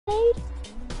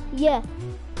Yeah.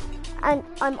 And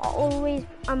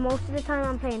most of the time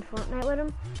I'm playing Fortnite with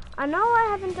him. I know I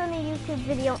haven't done a YouTube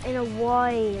video in a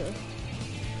while.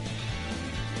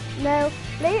 Now,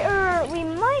 later we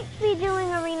might be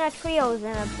doing Arena Trios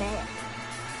in a bit.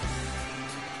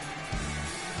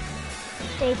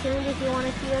 Stay tuned if you want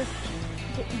to see us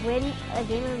win a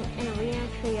game in Arena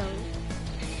Trios.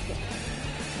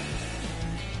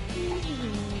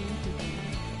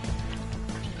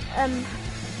 I'm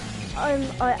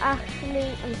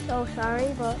so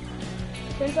sorry, but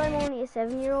since I'm only a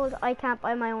 7-year-old, I can't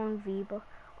buy my own V-Bucks.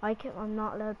 I'm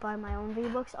not allowed to buy my own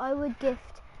V-Bucks. I would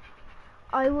gift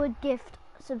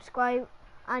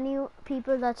any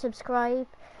people that subscribe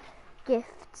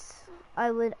gifts.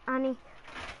 I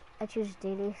choose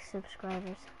daily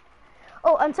subscribers.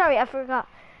 Oh, I'm sorry, I forgot.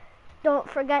 Don't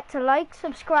forget to like,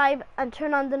 subscribe, and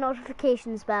turn on the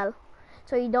notifications bell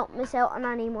so you don't miss out on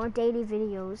any more daily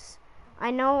videos.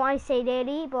 I know I say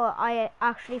daily, but I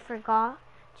actually forgot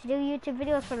to do YouTube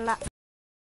videos for the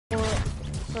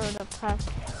past.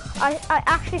 I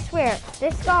actually swear,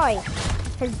 this guy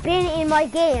has been in my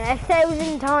game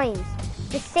 1,000 times.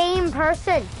 The same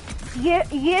person.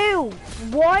 You!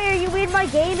 Why are you in my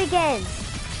game again?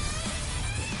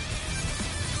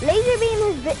 Laserbeam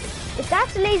has been... If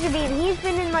that's Laserbeam, he's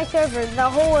been in my server the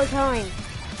whole time.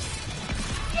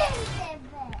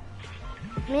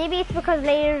 Maybe it's because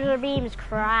Laserbeam is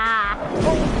crap.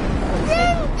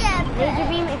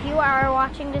 Laserbeam, if you are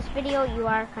watching this video, you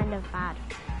are kind of bad.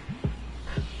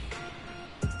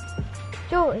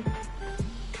 Joey.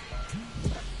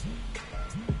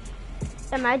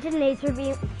 Imagine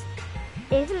Laserbeam.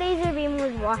 If Laserbeam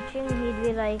was watching, he'd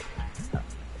be like,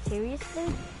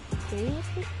 seriously?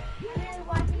 Seriously? I'm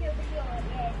watching your video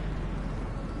again.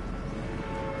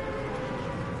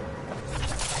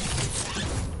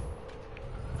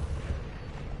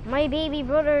 My baby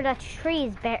brother that's 3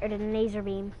 is better than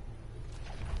Laserbeam.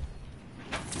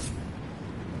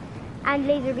 And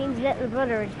Laserbeam's little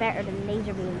brother is better than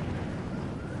Laserbeam.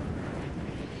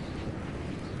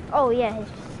 Oh yeah, his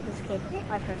kid.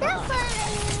 I forgot.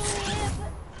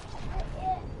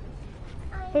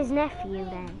 His nephew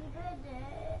then.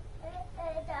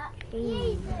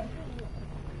 Whee!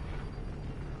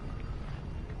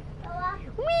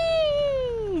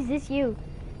 Is this you?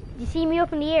 You see me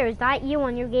up in the air? Is that you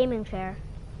on your gaming chair?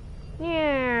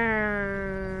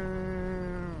 Yeah.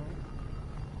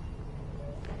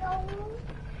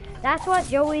 That's what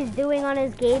Joey's doing on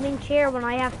his gaming chair when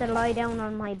I have to lie down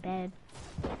on my bed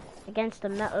against a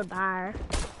metal bar.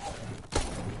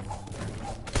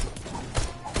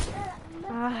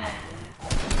 Oh,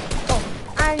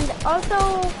 and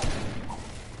also,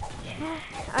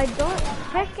 I don't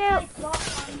check out.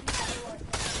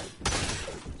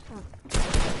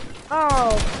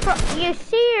 Oh, you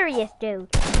serious, dude?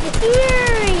 You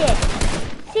serious?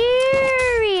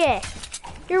 Serious?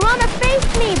 You wanna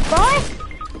face me, boy?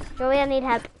 Joey, I need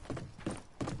help.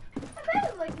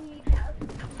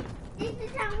 This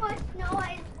is how much snow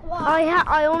I squashed.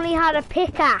 I only had a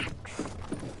pickaxe.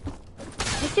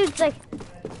 This dude's like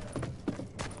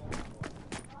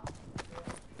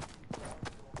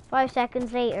 5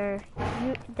 seconds later.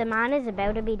 The man is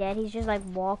about to be dead. He's just like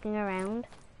walking around.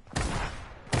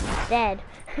 Dead.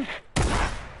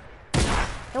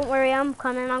 Don't worry, I'm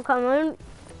coming. I'm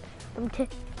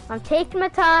taking my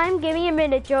time. Give me a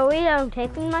minute, Joey. I'm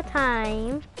taking my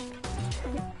time.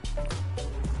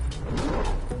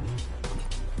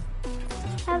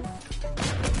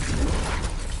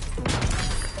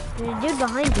 There's a dude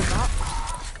behind you, Bob.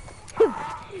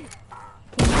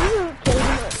 Can you kill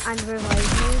him and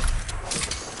revive me?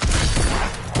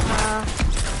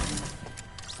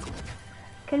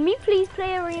 Can we please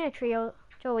play Arena Trio?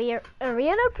 Joey, are we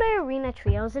gonna play Arena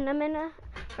Trios in a minute?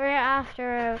 Or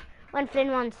after, when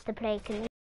Flynn wants to play, can we?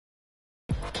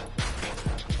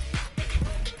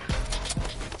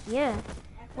 Yeah.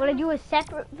 Will I do a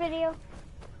separate video?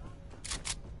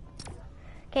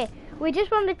 Okay, we just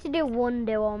wanted to do one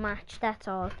duo match, that's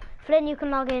all. Flynn, you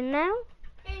can log in now.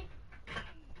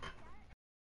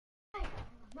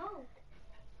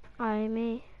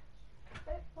 Me.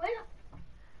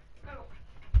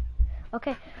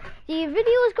 Okay, the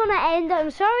video is gonna end.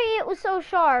 I'm sorry it was so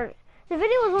short. The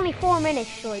video was only 4 minutes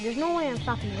short. There's no way I'm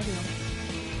stopping the video.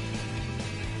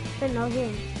 Flynn, log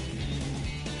in.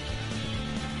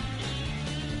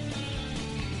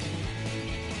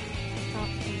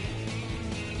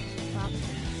 Stop.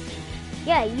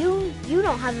 Yeah, you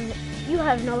don't have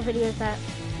no videos that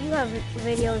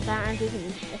aren't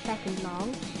even a second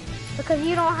long because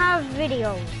you don't have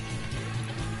videos.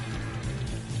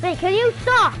 Wait, can you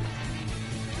stop?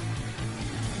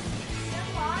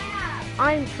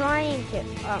 I'm trying to.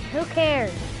 Who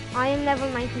cares? I am level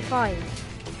 95.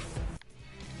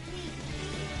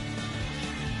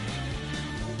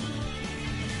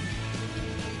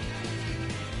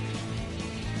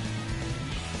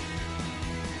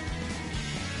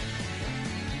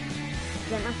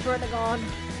 Then I swear to God.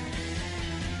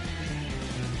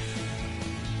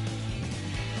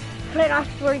 Flynn, I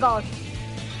swear to God.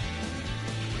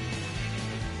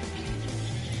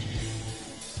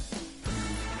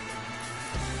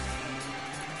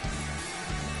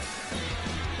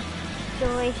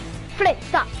 Joey. Flynn,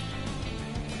 stop.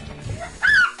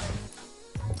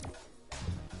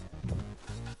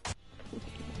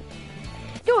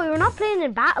 Joey, we're not playing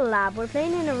in Battle Lab, we're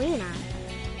playing in Arena.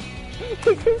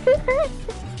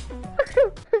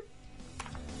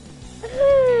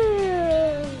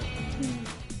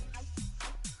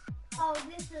 Oh,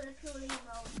 this is a cool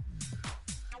emote.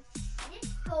 This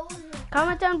goes with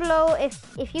Comment down below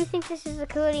if you think this is a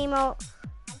cool emote.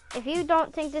 If you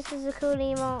don't think this is a cool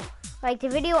emote, like the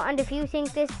video, and if you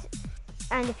think this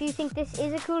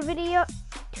is a cool video,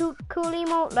 cool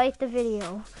emote, like the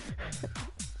video.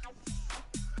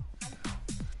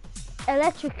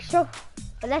 Electric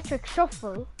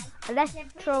shuffle.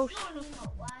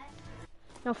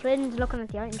 No, Flynn's looking at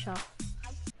the item shop.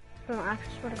 No, I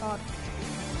swear to God.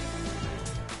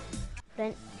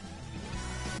 Flynn.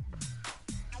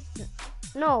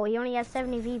 No, he only has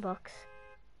 70 V-Bucks.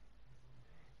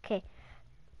 Okay.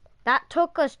 That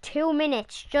took us 2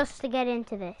 minutes just to get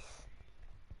into this.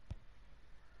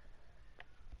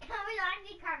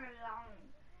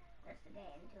 just to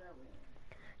get into a win.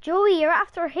 Joey, you're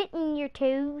after hitting your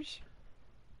toes.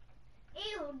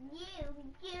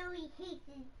 Joey hates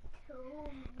his toes.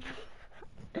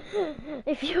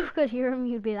 If you could hear him,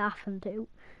 you'd be laughing too.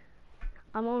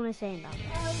 I'm only saying that.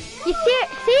 You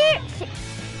see?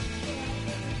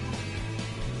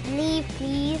 Leave,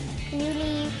 please. Can you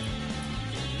leave?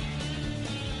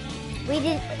 We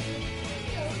did.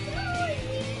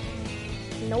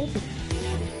 Nope.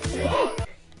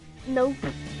 Nope.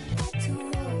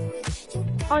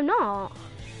 I'm not.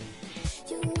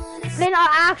 Flynn,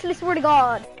 I actually swear to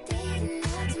God.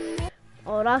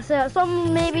 Oh, that's it.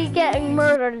 Someone may be getting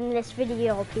murdered in this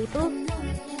video, people.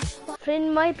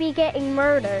 Flynn might be getting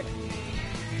murdered.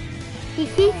 He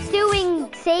keeps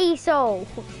doing say so.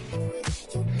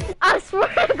 I swear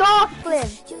to God, Flynn.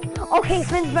 Okay,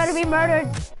 Flynn's better be murdered.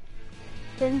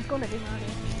 Flynn's gonna be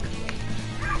murdered.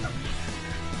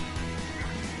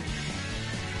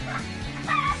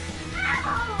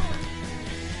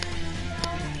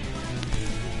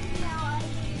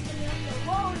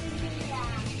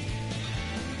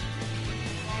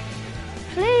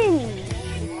 Flynn,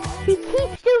 he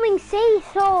keeps doing say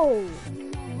so.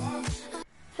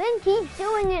 Flynn keeps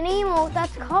doing an emote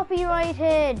that's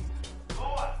copyrighted.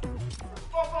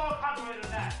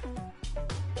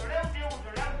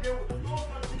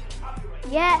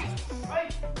 Yes.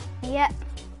 Yep.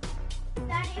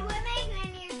 Daddy, we're making a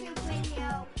YouTube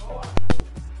video.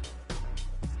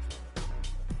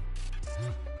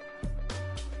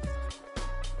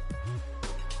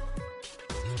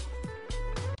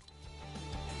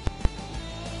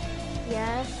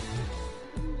 Yes.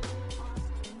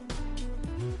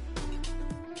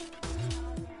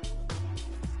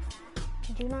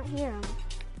 Do not hear him.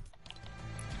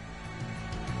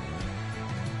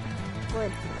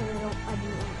 Good, because I do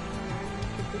not.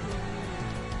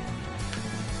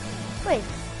 Wait.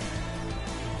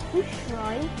 You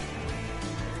Shride?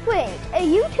 Wait, a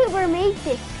YouTuber made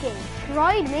this skin.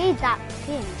 Shride made that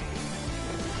skin.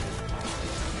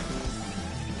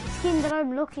 Skin that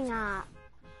I'm looking at.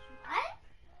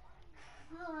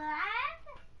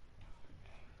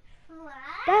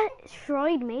 That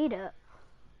Shride made it.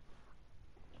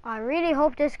 I really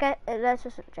hope this guy. Let's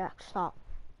just Jack stop.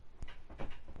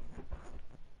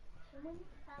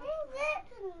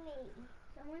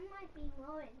 Someone might be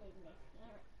more in this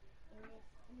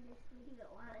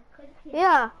video.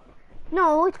 Yeah.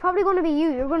 No, it's probably going to be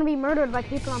you. You're going to be murdered by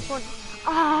people on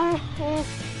Fortnite.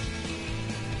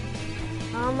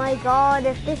 Oh my God!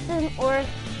 If this doesn't work,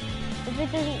 if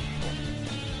it doesn't,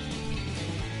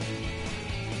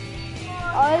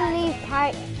 I'll leave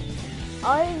party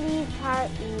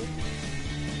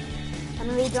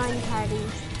and rejoin party.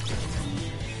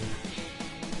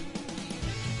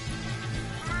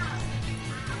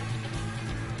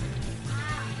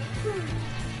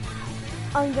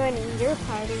 I'm joining your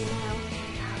party now.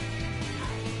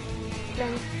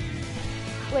 Then,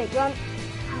 wait, John.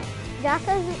 Jack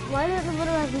hasn't, my little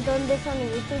brother hasn't done this on a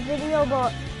YouTube video,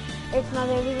 but it's my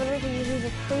baby brother. He's a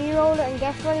 3-year-old, and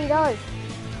guess what he does?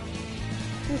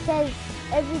 He says,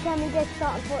 every time he gets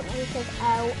shot in Fortnite, he says,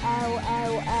 ow, ow,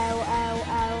 ow, ow, ow,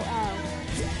 ow, ow.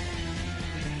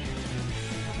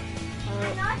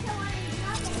 I'm not the one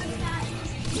that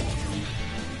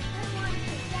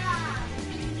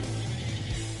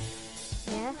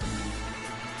Yeah.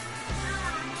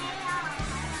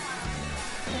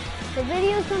 The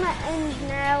video's gonna end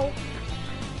now.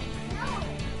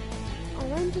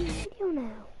 I'm ending the video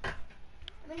now.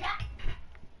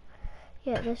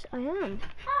 Yeah, this I am.